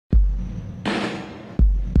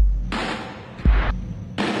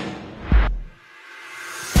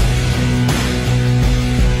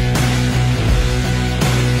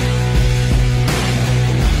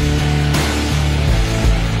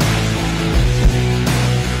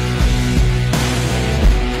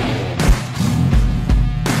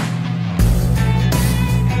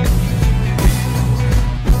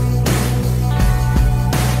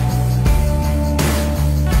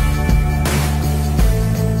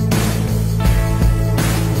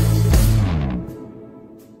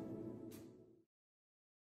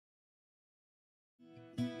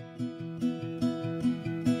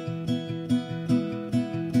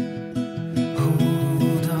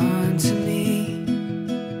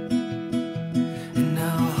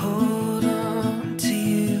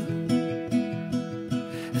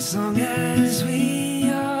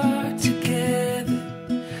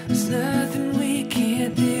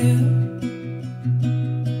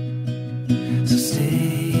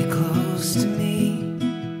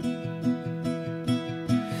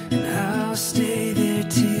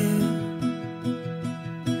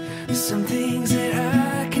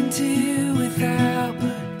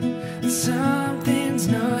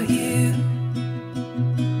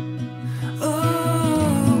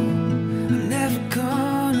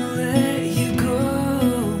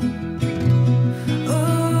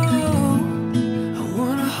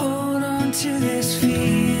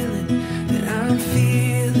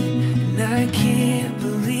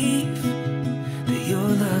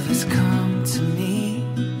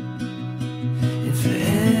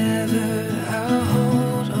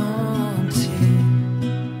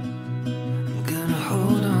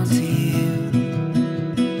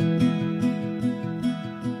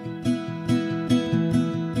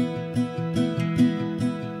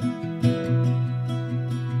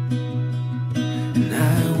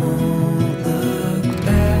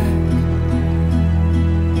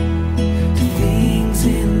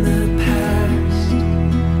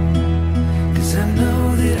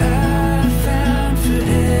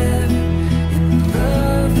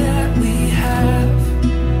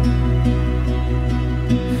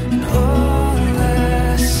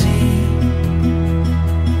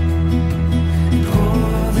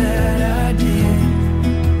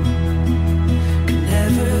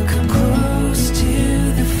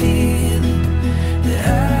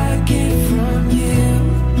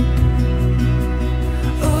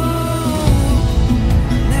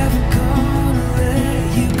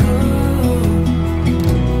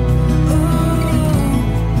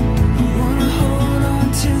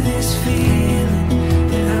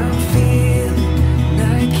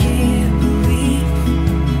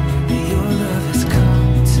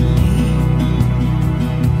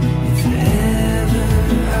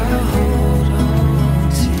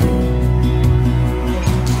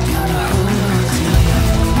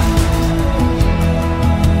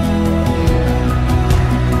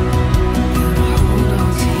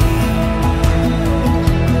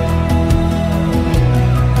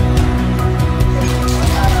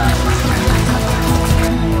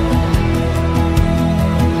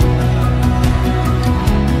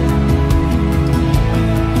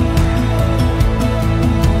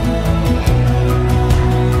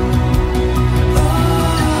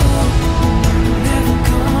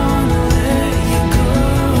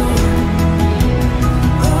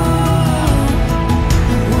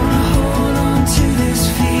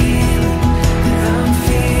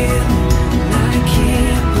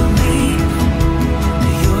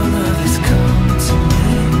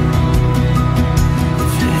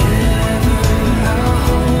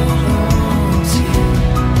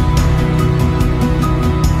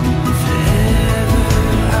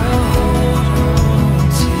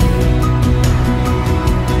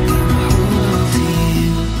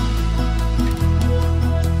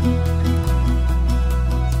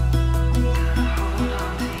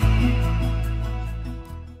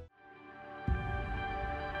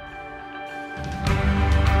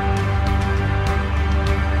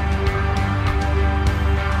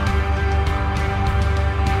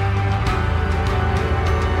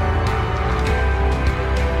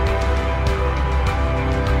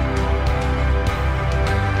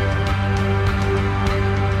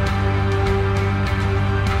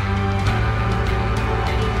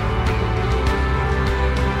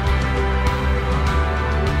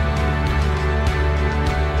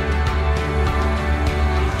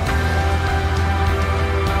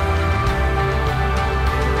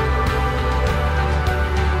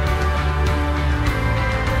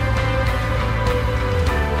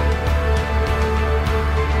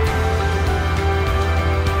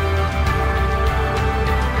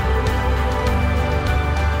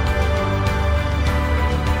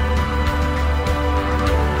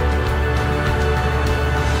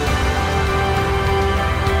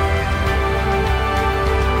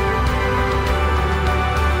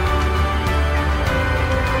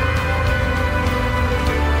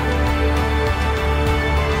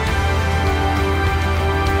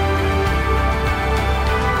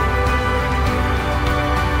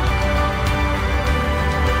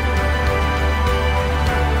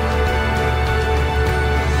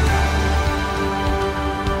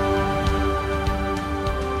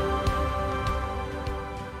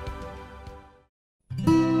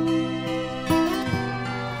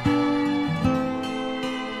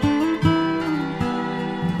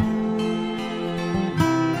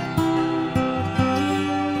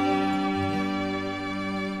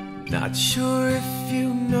Not sure if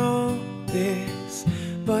you know this,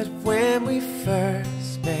 but when we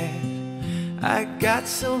first met, I got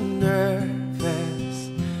so nervous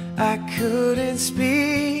I couldn't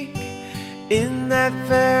speak. In that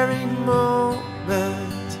very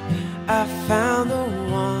moment I found the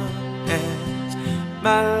one, and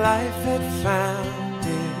my life had found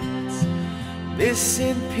its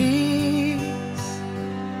missing piece.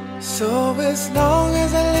 So as long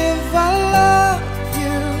as I live, I love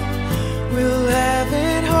you, will have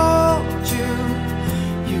and hold you.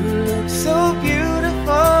 You look so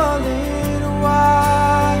beautiful in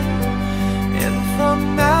white, and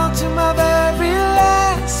from now to my very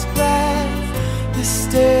last breath, this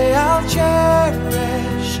day I'll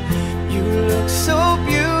cherish. You look so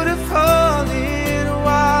beautiful in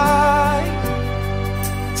white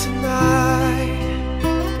tonight.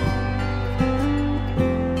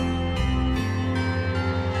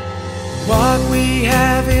 What we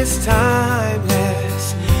have is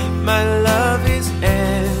timeless, my love is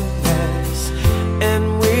endless,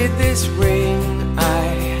 and with this ring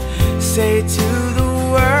I say to the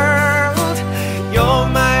world, you're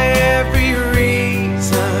my every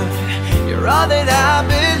reason, you're all that I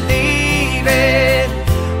believe in.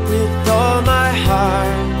 With all my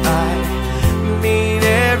heart I mean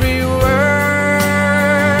every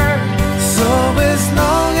word. So as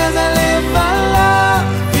long as I live, I love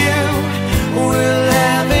you, will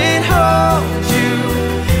have and hold you.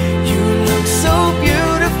 You look so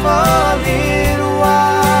beautiful in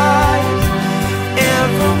white, and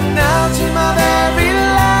from now to my very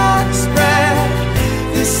last breath,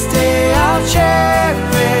 this day I'll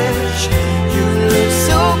cherish. You look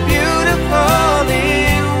so beautiful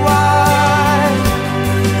in white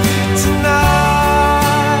tonight.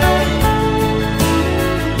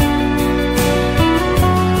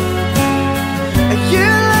 You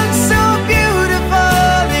look so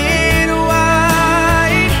beautiful in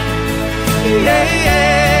white, yeah,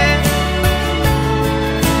 yeah.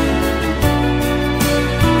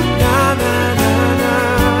 Na na na na,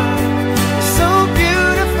 so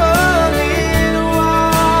beautiful in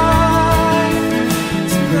white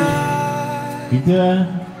tonight. Kính thưa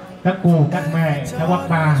các cô, các mẹ, các bác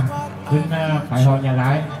bà, xin phải hỏi nhà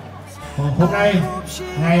gái. Hôm nay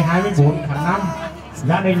ngày 24 tháng 5,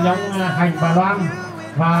 gia đình ông Hành và Loan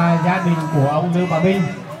và gia đình của ông Lư Bà Minh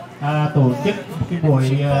tổ chức một cái buổi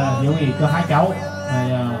hiếu hỉ cho hai cháu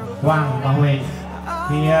Hoàng và Huệ.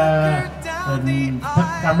 Thì thật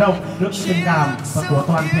cảm động trước tình cảm và của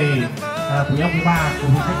toàn thể quý ông quý bà, của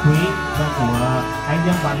quý khách quý và của anh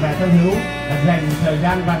em bạn bè thân hữu đã dành thời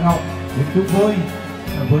gian và ngọc để chung vui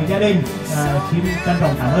với gia đình. Xin trân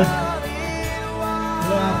trọng cảm ơn.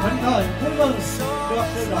 Phấn khởi vui mừng được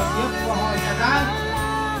sự đón tiếp của họ nhà gái.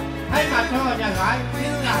 Thay mặt cho họ nhà gái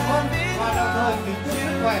xin cảm ơn và đồng thời kính chúc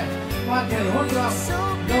sức khỏe, toàn thể hôn trường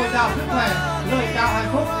dồi dào sức khỏe, lời chào hạnh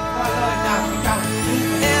phúc và lời chào kính trọng.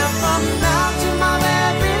 And from now to my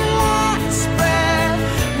very last breath,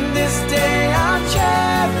 this day I'll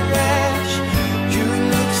cherish. You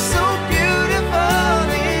look so beautiful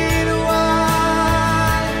in white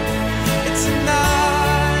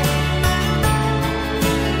tonight.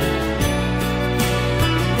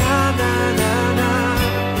 Na na na na,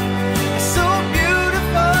 so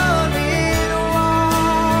beautiful in white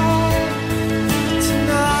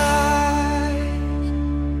tonight.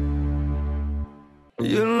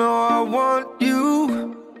 You know I want you.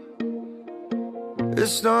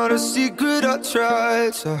 It's not a secret I try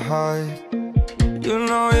to hide. You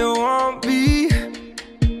know you want me,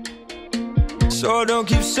 so don't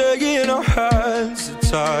keep saying our hands are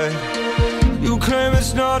tied. You claim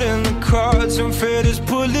it's not in the cards, and fate is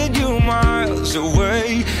pulling you miles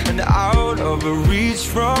away and out of reach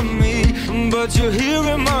from me. But you're here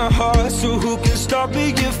in my heart, so who can stop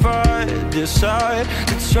me if I decide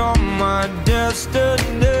that you're my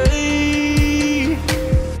destiny?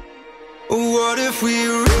 What if we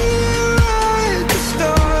rewrite the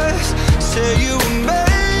stars, say you were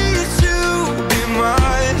made to be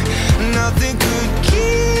mine, nothing could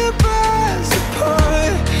keep us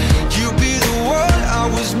apart. You be the one I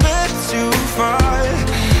was meant to find.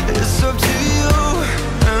 It's up to you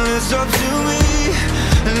and it's up to me.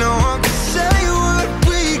 No one can say what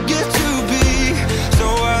we get to be. So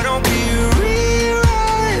why don't we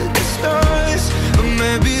rewrite the stars? Or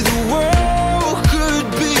maybe the world could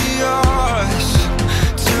be ours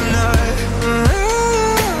tonight.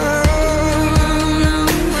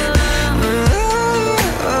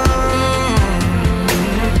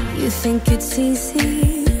 You think it's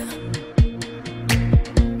easy?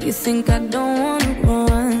 You think I don't wanna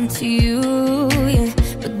run to you, yeah.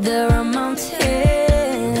 But there are mountains,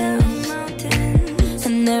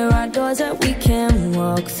 and there are doors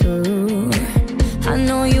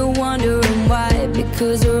you're wondering why,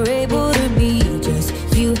 because we're able to be just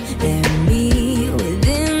you and me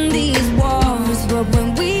within these walls. But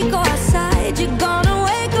when we go outside, you're gonna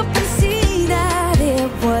wake up and see that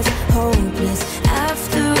it was hopeless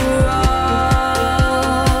after all.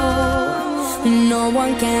 No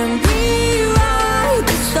one can rewrite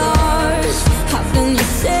the stars. How can you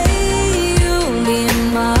say you'll be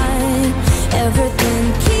mine? Everything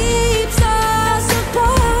keeps us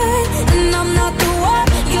apart, and I'm not the one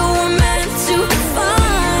you were meant to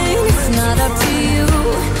find. It's not up to you,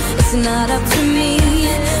 it's not up to me,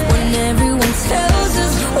 when everyone tells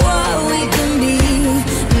us what we can be,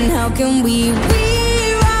 and how can we